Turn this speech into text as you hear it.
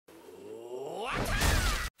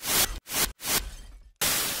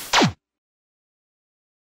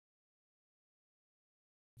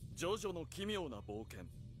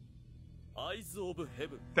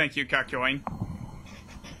Thank you, Kakyoin.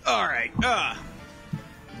 Alright,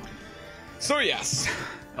 so yes.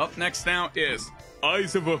 Up next now is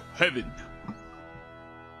Eyes of Heaven.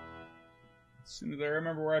 As soon as I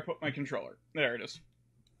remember where I put my controller. There it is.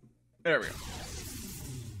 There we go.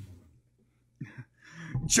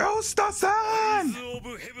 Joestar-san!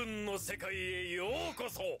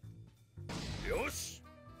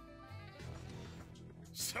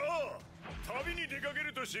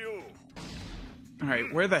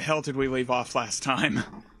 Alright, where the hell did we leave off last time?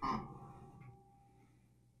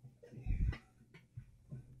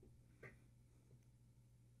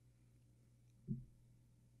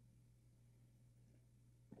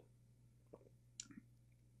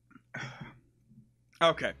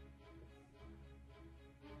 Okay.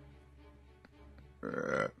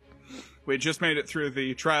 We just made it through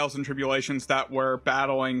the trials and tribulations that were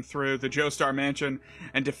battling through the Joestar Mansion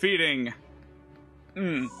and defeating...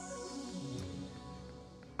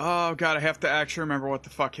 Oh god, I have to actually remember what the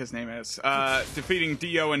fuck his name is. Defeating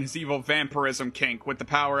Dio and his evil vampirism kink with the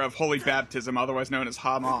power of Holy Baptism, otherwise known as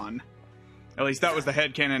Haman. At least that was the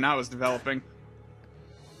headcanon I was developing.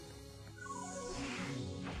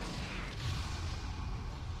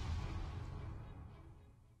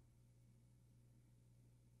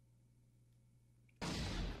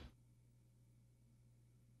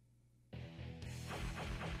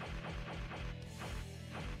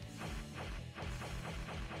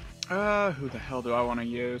 Who the hell do I want to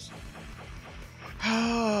use?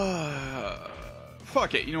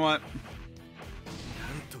 Fuck it, you know what?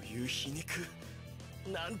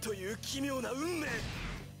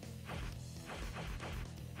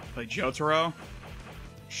 Play Jotaro?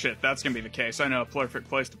 Shit, that's gonna be the case. I know a perfect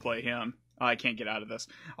place to play him. Oh, I can't get out of this.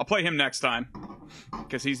 I'll play him next time.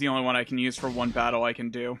 Because he's the only one I can use for one battle I can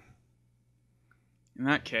do. In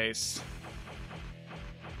that case...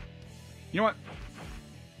 You know what?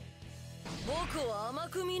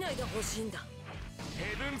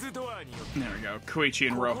 There we go, Koichi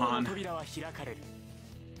and Rohan.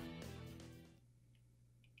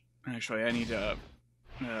 Actually, I need to...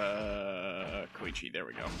 Koichi, there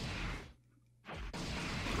we go.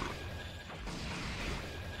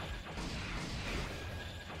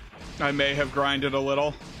 I may have grinded a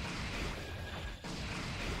little.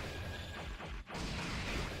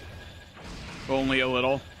 Only a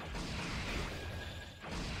little.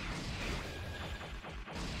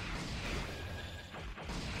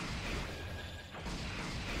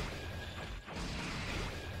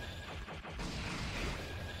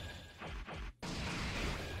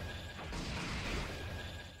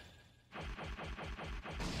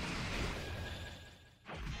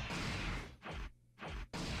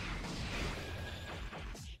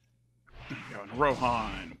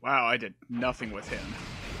 Rohan. Wow, I did nothing with him.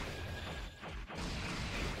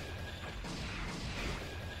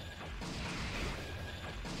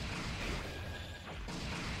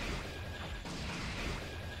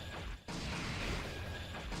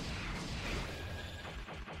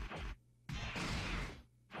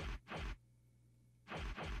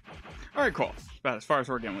 Alright, cool. About as far as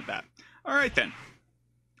we're getting with that. Alright then.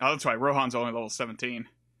 Oh, that's why Rohan's only level 17.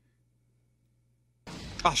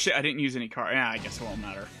 Oh shit, I didn't use any card. Yeah, I guess it won't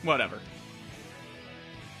matter. Whatever.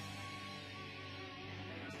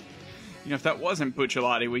 You know, if that wasn't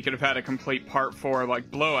Bucciolati, we could have had a complete part 4,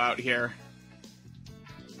 like, blowout here.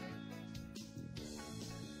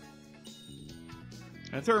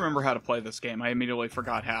 I have to remember how to play this game. I immediately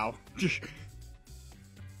forgot how.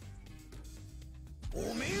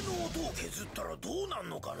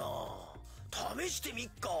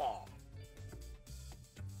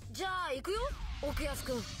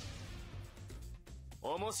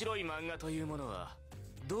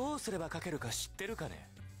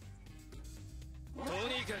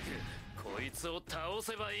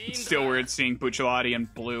 It's still weird seeing Bucciolati in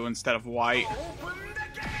blue instead of white.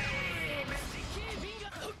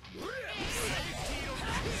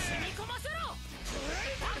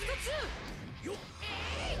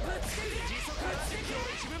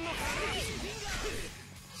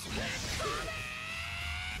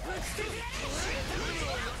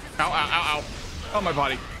 Ow, ow, ow, ow. Oh, my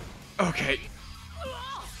body. Okay.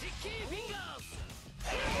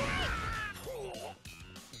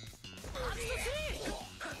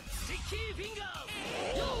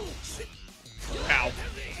 Ow.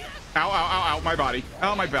 Ow, ow, ow, ow, my body.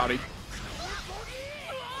 Ow, my body.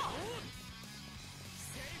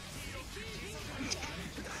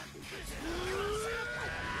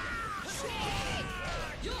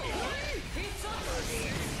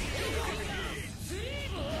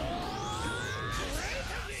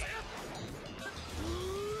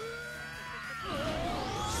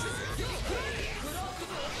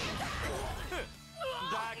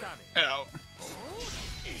 Ow.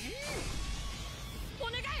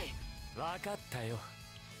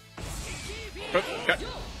 Okay.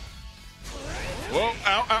 Whoa,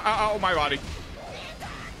 ow, ow, ow, ow, my body.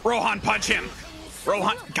 Rohan, punch him.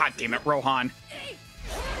 Rohan, god damn it, Rohan.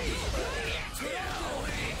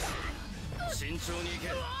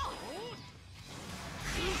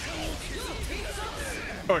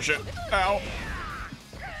 Oh shit, ow.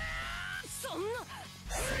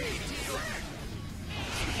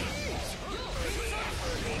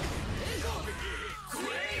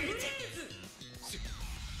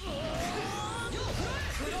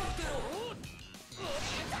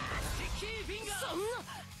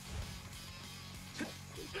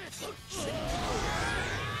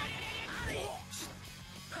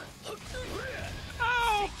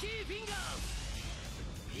 Ow.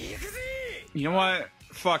 You know what?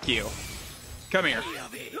 Fuck you. Come here.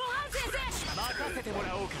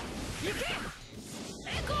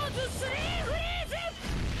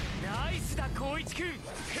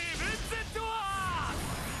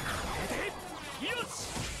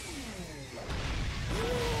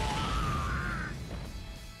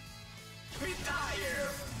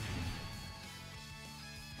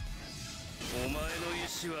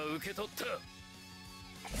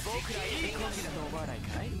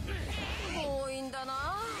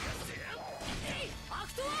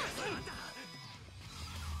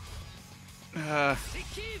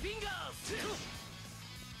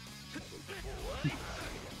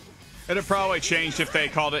 It'd have probably changed if they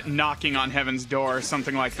called it knocking on heaven's door or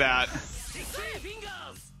something like that.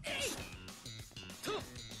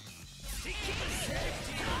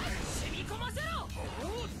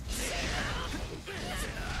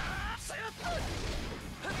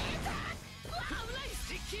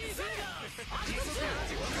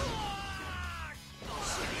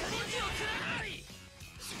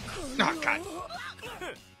 Oh, God.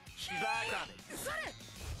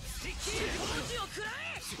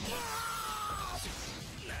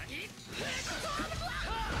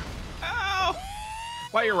 Ow!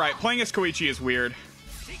 Well, you're right. Playing as Koichi is weird.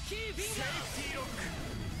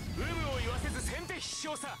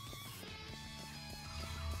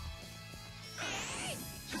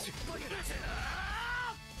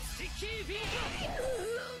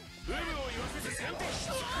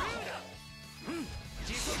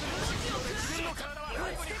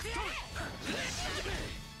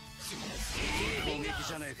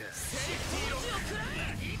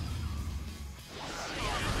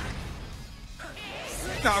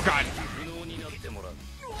 Oh God!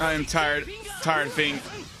 I am tired of being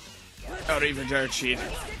out of your dirt sheet.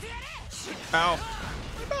 Ow,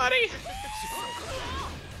 my body.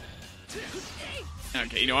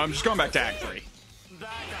 Okay, you know, I'm just going back to Act 3.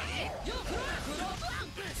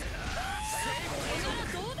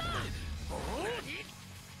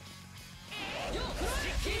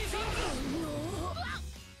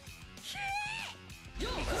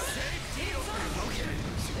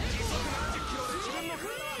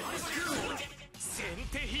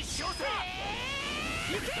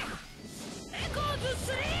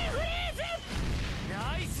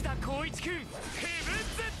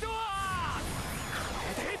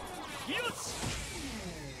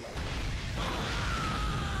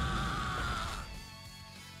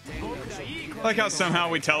 I like how somehow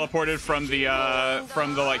we teleported from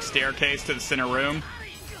the like staircase to the center room.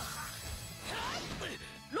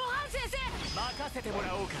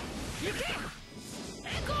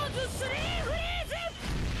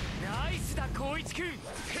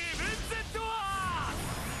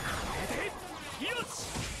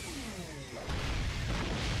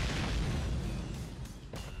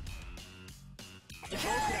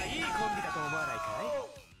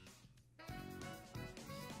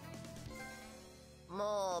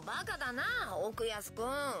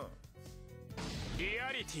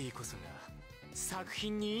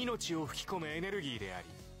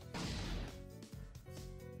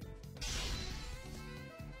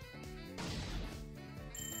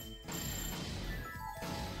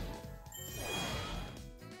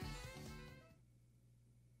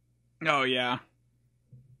 Oh yeah.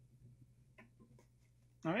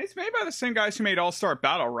 I mean, it's made by the same guys who made All-Star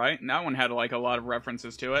Battle, right? And that one had like a lot of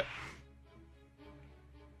references to it.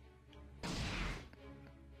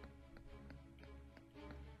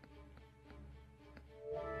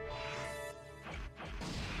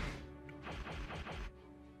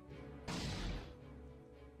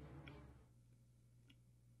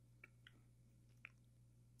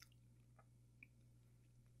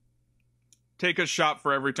 Take a shot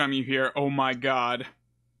for every time you hear, "Oh my God."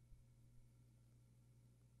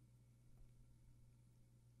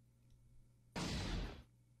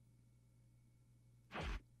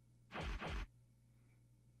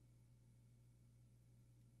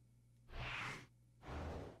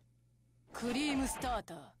 クリームスター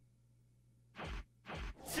ター。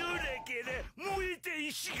それから燃えた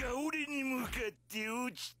石が俺に向かって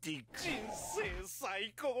落ちてく。人生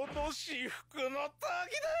最高の至福の時だ。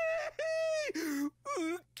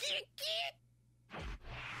ウキキ。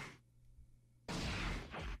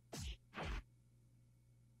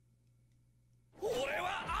俺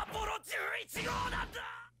はアポロ11号なんだ。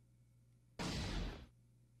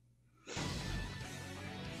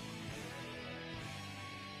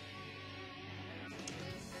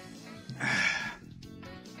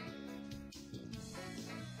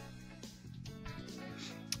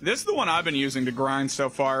This is the one I've been using to grind so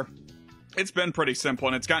far. It's been pretty simple,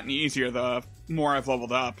 and it's gotten easier the more I've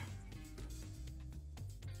leveled up.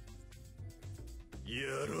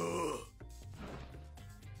 やろう。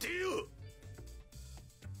ディオ。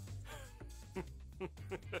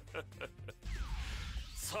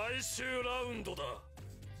最終ラウンドだ。わ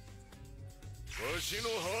しの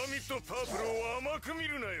ハーミットパープルを甘く見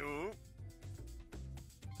るなよ。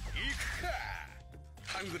行くか。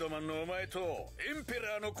ハングドマンのお前とエンペ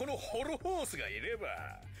ラーのこのホロホースがいれば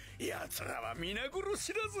奴らは皆殺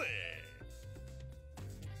しだぜ。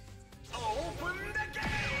オープンだけ。な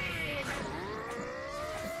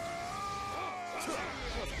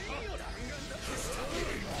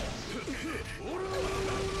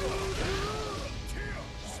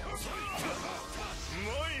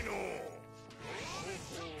いの。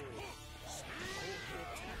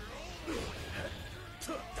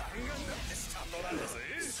弾丸だってスタンドなんだぜ。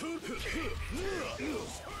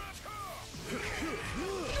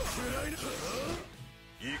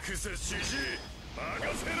行くぜシジ。任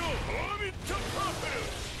せろハーミットパープル。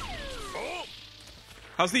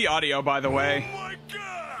 How's the audio, by the way? Oh my god!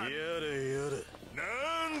 やれやれ。な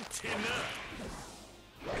んてな。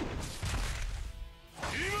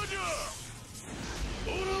今じゃ。オ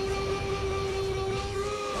ラオラオラオラオラオラオラオ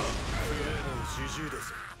ラ。ジジイだぜ。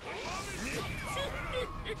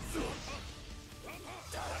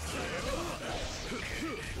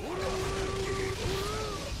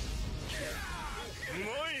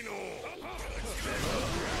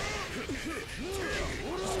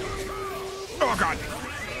Oh god.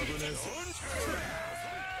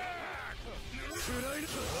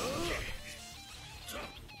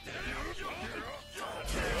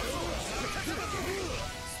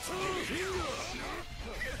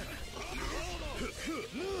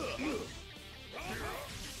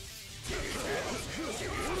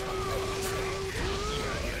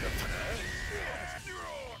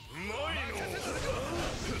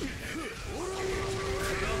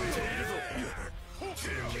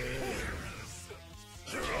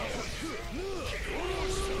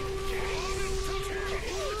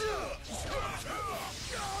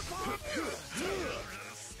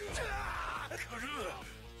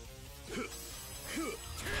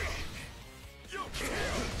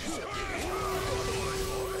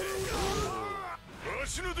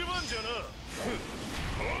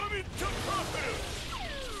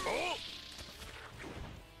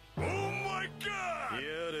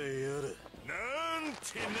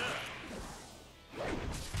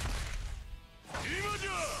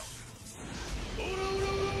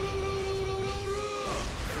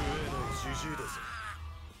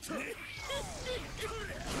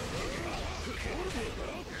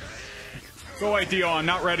 Go away, Dio. I'm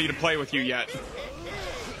not ready to play with you yet.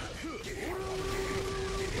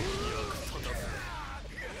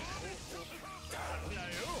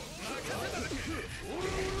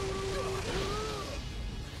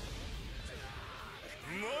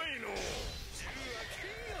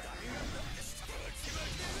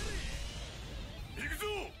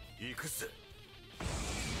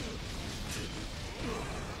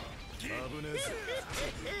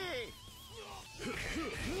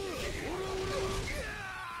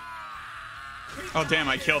 Oh damn,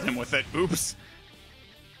 I killed him with it. Oops.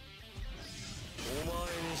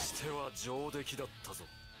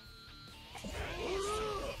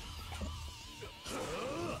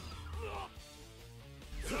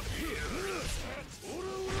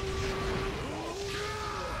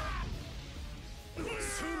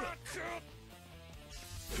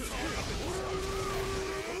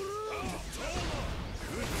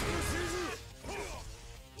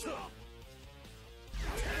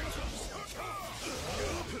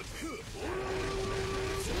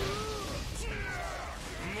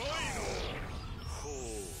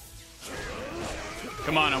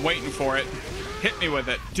 Come on, I'm waiting for it. Hit me with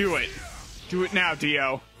it. Do it. Do it now,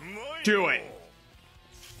 Dio. Do it.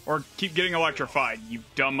 Or keep getting electrified, you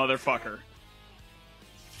dumb motherfucker.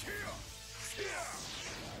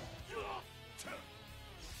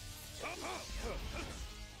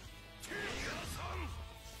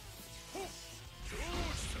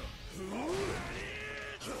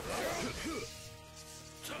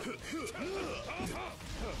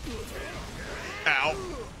 out.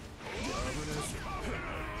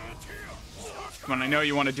 Come on, I know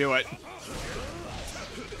you want to do it.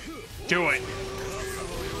 Do it.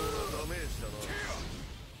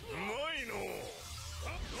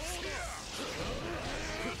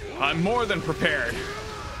 I'm more than prepared.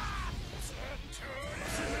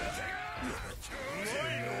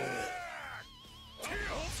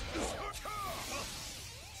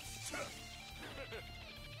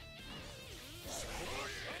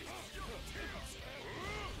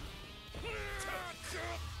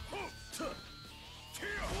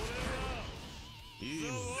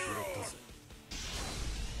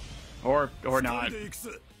 Or not.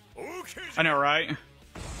 I know, right?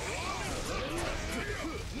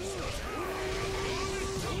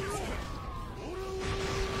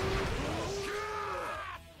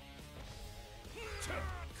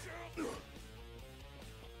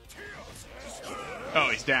 Oh,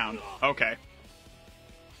 he's down. Okay.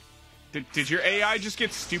 Did your AI just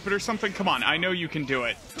get stupid or something? Come on, I know you can do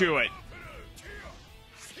it. Do it.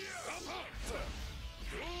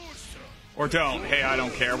 Or don't. Hey, I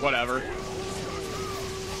don't care. Whatever.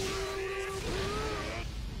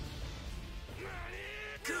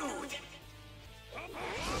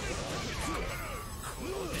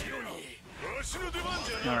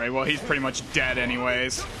 Alright, well, he's pretty much dead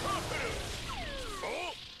anyways.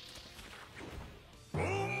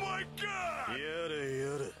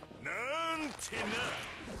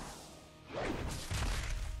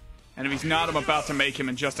 And if he's not, I'm about to make him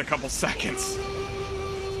in just a couple seconds.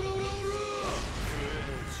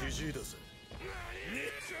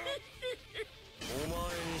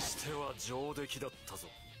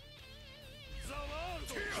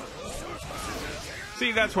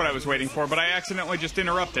 See, that's what I was waiting for, but I accidentally just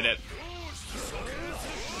interrupted it.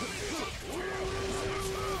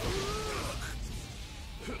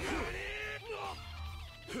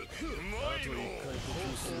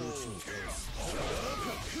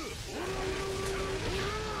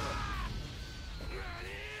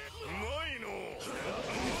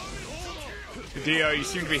 Dio, you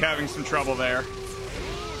seem to be having some trouble there.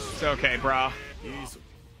 It's okay, brah.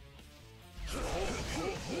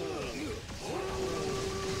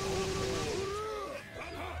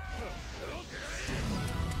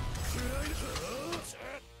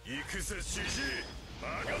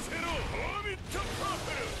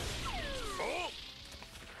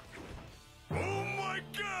 Oh my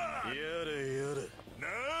god!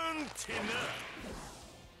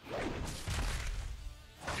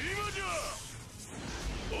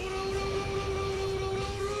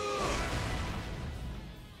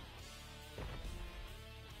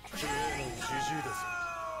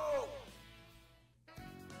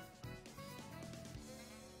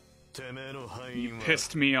 You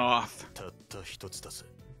pissed me off.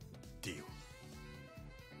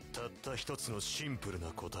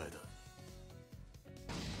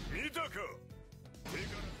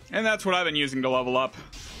 And that's what I've been using to level up.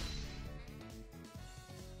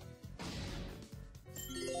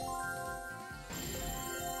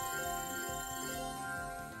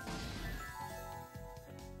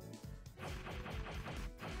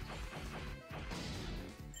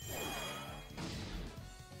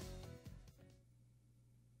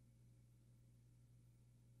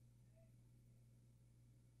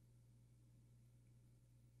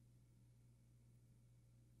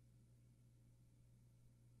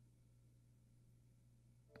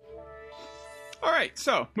 Alright,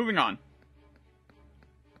 so, moving on.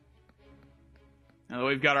 Now that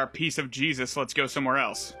we've got our piece of Jesus, let's go somewhere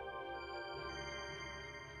else.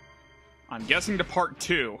 I'm guessing to part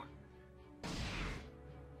 2.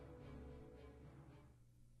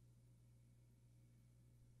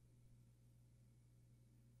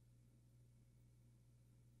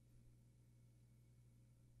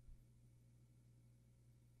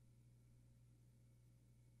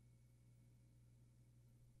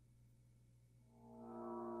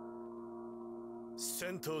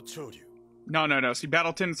 No. See,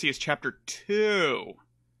 Battle Tendency is chapter 2.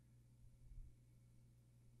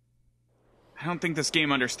 I don't think this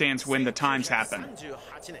game understands when the times happen. ジ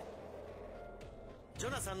ョ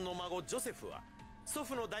ナサンの孫ジョセフは祖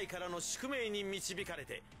父の代からの宿命に導かれ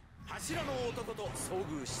て柱の男と遭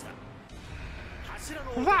遇した。柱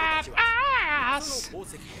の男たちはその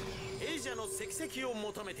宝石エイジャの石石を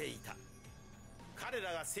求めていた。彼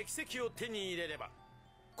らが石石を手に入れれば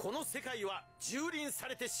この世界は蹂躙さ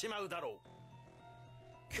れてしまうだろう。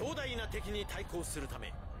強大な敵に対抗するた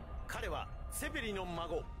め彼はセベリの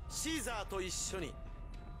孫シーザーと一緒に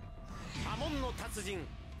アモンの達人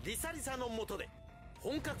リサリサの下で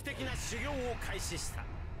本格的な修行を開始した。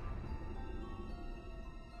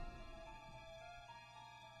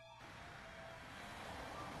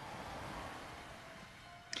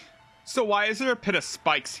So why is there a pit of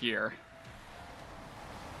spikes here?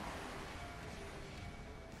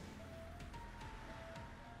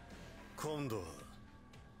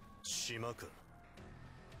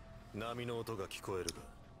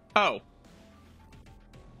 Oh.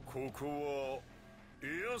 ここは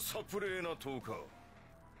エアサプレーな塔か。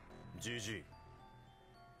ジジイ、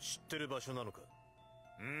知ってる場所なのか。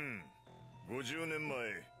うん、50年前、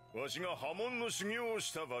わしが破門の修行を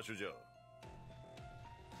した場所じゃ。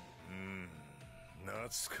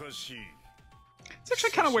懐かしい。It's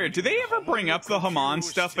actually kind of weird. Do they ever bring up the Haman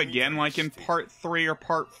stuff again, like in part 3 or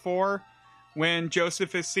part 4, when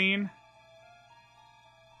Joseph is seen?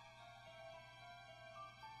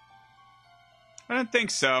 I don't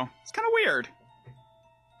think so. It's kind of weird.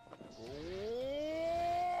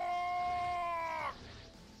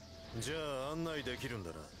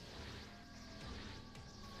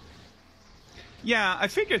 Yeah, I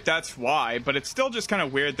figured that's why, but it's still just kind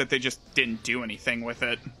of weird that they just didn't do anything with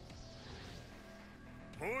it.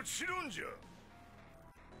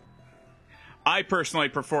 I personally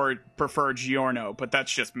prefer Giorno, but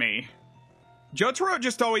that's just me. Jotaro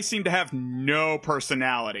just always seemed to have no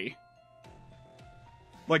personality.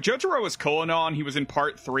 Like, Jotaro was cool and all, and he was in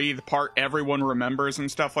part 3, the part everyone remembers and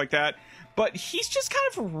stuff like that. But he's just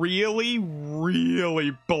kind of really,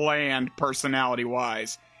 really bland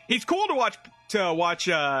personality-wise. He's cool to watch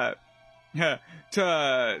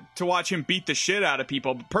him beat the shit out of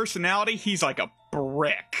people, but personality, he's like a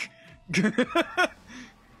brick.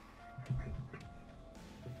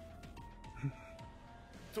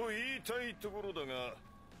 と言いたいところだが、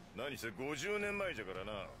何せ50年前じゃから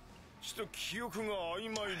な。ちょっと記憶が曖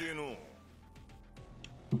昧での。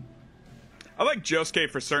I like Josuke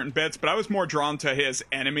for certain bits, but I was more drawn to his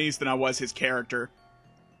enemies than I was his character.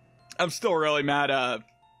 I'm still really mad.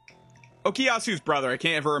 Okiyasu's brother, I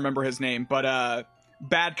can't ever remember his name, but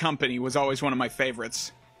Bad Company was always one of my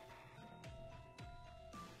favorites.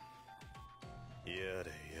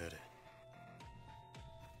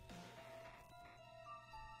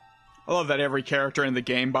 I love that every character in the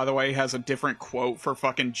game, by the way, has a different quote for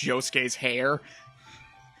fucking Josuke's hair.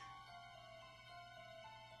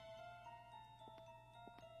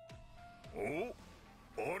 Oh,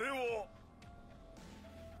 あれは。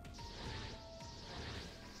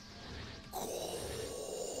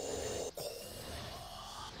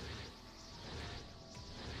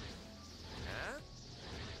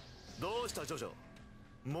どうしたジョジョ、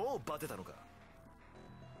もうバテたのか。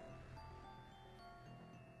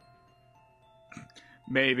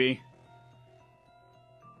Maybe. い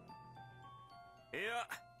や、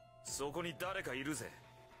そこに誰かいるぜ。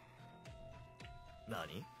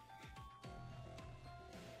何？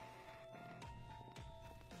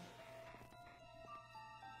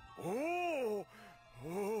お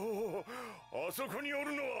お、あそこにお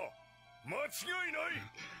るのは間違いない。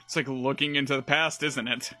It's like looking into the past,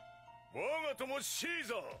 isn't it? 我が友シー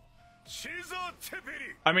ザーテペ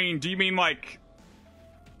リ。I mean, do you mean like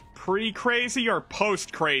pre-crazy or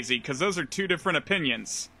post-crazy? Because those are two different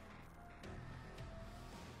opinions.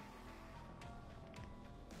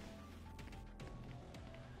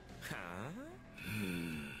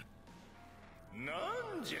 な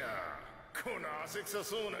んじゃこの汗臭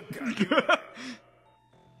そうなガキは。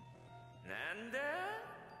なんだ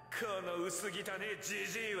この薄汚ねジ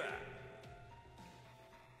ジイは。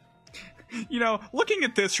You know, looking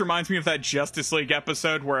at this reminds me of that Justice League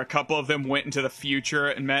episode where a couple of them went into the future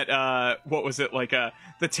and met, what was it, like,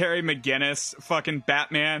 the Terry McGinnis fucking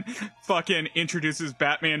Batman fucking introduces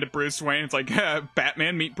Batman to Bruce Wayne. It's like,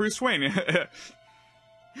 Batman, meet Bruce Wayne.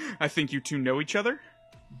 I think you two know each other?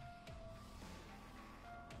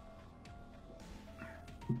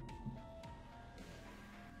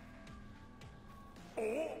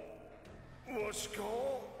 Oh, わしか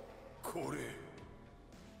これ。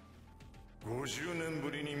50年ぶ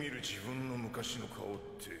りに見る自分の昔の顔っ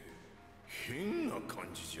て変な感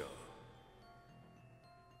じじゃ。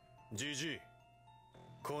ジジイ、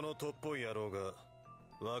このトっぽい野郎が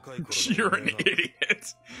若い頃。You're an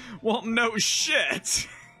idiot. Well, no shit.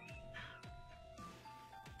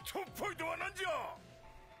 トっぽいとは何じゃ。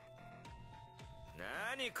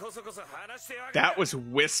何こそこそ話してやがる。 That was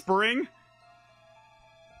whispering?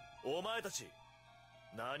 お前たち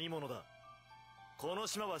何者だ。この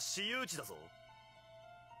島は私有地だぞ。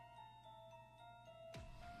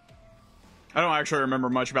 I don't actually remember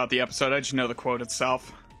much about the episode. I just know the quote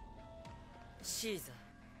itself. シーザ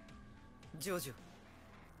ー、ジョジョ。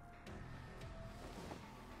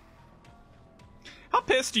 How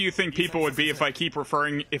pissed do you think people would be if I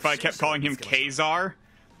kept calling him Kazar?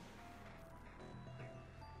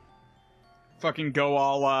 Fucking go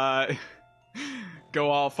all, Go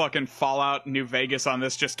all fucking Fallout New Vegas on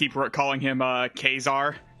this. Just keep calling him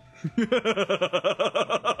Kazar.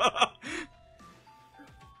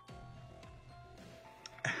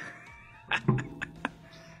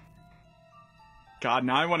 God,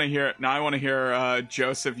 now I want to hear. Now I want to hear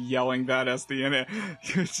Joseph yelling that as the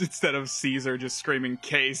instead of Caesar just screaming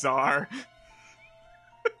Kazar.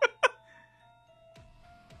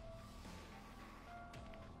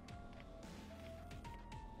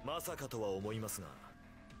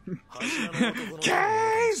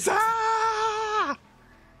 Kazar!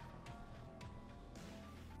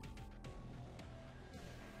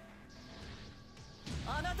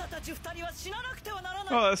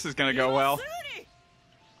 Oh, this is gonna go well.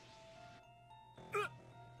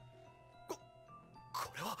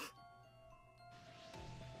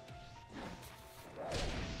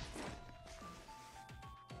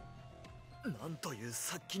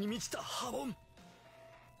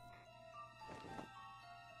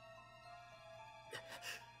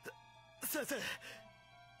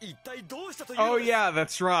 Oh yeah,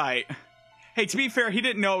 that's right. Hey, to be fair, he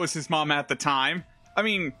didn't know it was his mom at the time. I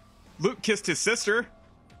mean, Luke kissed his sister,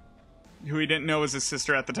 who he didn't know was his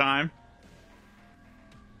sister at the time.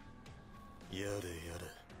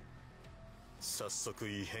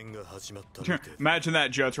 Imagine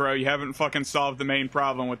that, Jotaro. You haven't fucking solved the main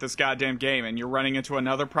problem with this goddamn game, and you're running into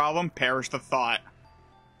another problem? Perish the thought.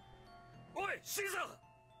 Oi, Caesar!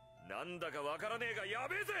 なんだかわからねえがや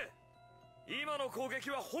べえぜ! 今の攻撃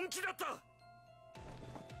は本気だった。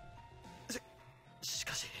し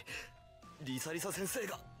かしリサリサ先生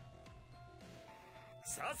が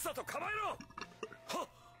さっさと構えろ。はっ。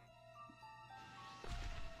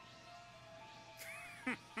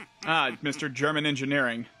Ah, Mr. German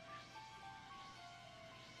Engineering.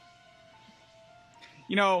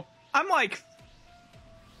 You know, I'm like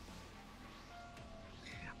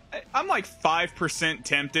 5%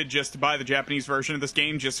 tempted just to buy the Japanese version of this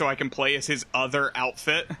game just so I can play as his other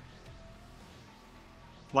outfit.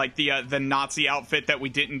 Like the Nazi outfit that we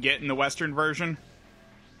didn't get in the Western version.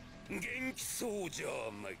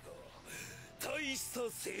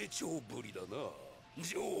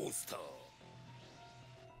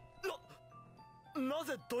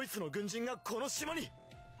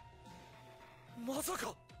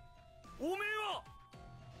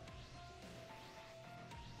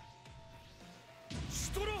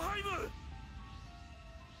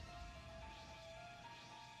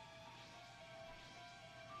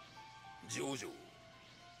 JoJo、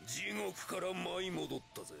地獄から舞い戻っ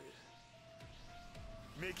たぜ。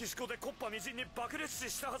メキシコで木っ端みじんに爆裂死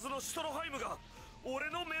したはずのシュトロハイムが俺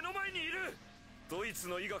の目の前にいる。ドイツ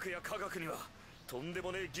の医学や科学にはとんで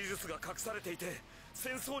もねえ技術が隠されていて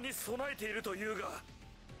戦争に備えているというが、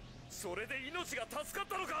それで命が助かっ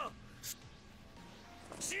たのか。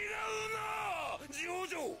違うな、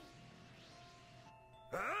JoJo。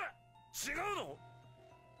違うの？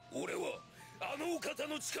俺はあのお方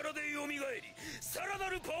の力で蘇り、さらな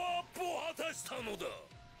るパワーアップを果たしたのだ。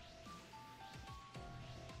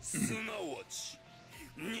すなわち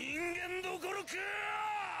人間どころか、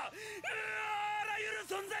あらゆる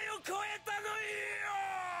存在を超えたのよ。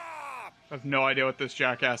 I have no idea what this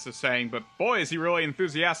jackass is saying, but boy is he really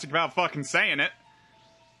enthusiastic about fucking saying it.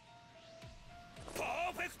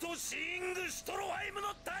 パーフェクトシーイングシュトロハイムの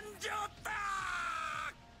誕生だ。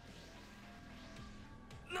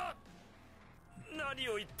何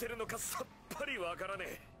を言ってるのかさっぱりわからね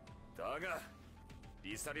え。だが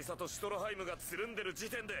リサリサとシュトロハイムがつるんでる時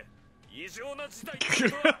点で異常な事態ってこ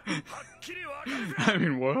とははっきりわかるぜ。I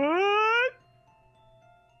mean, what?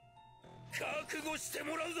 覚悟して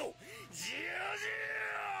もらうぞ、ジ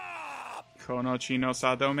オジオ。 Konochi no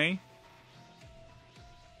Sadomi?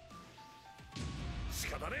 仕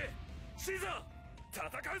方ねえ、シーザー、戦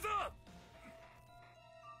うぞ。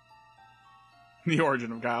 The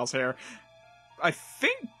origin of Guile's hair. I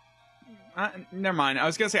think... never mind. I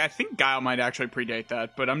was gonna say, I think Guile might actually predate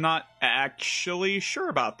that, but I'm not actually sure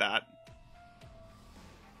about that.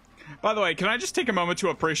 By the way, can I just take a moment to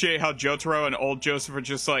appreciate how Jotaro and old Joseph are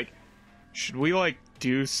just like, should we, like,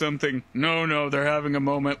 do something? No, they're having a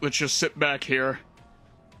moment. Let's just sit back here.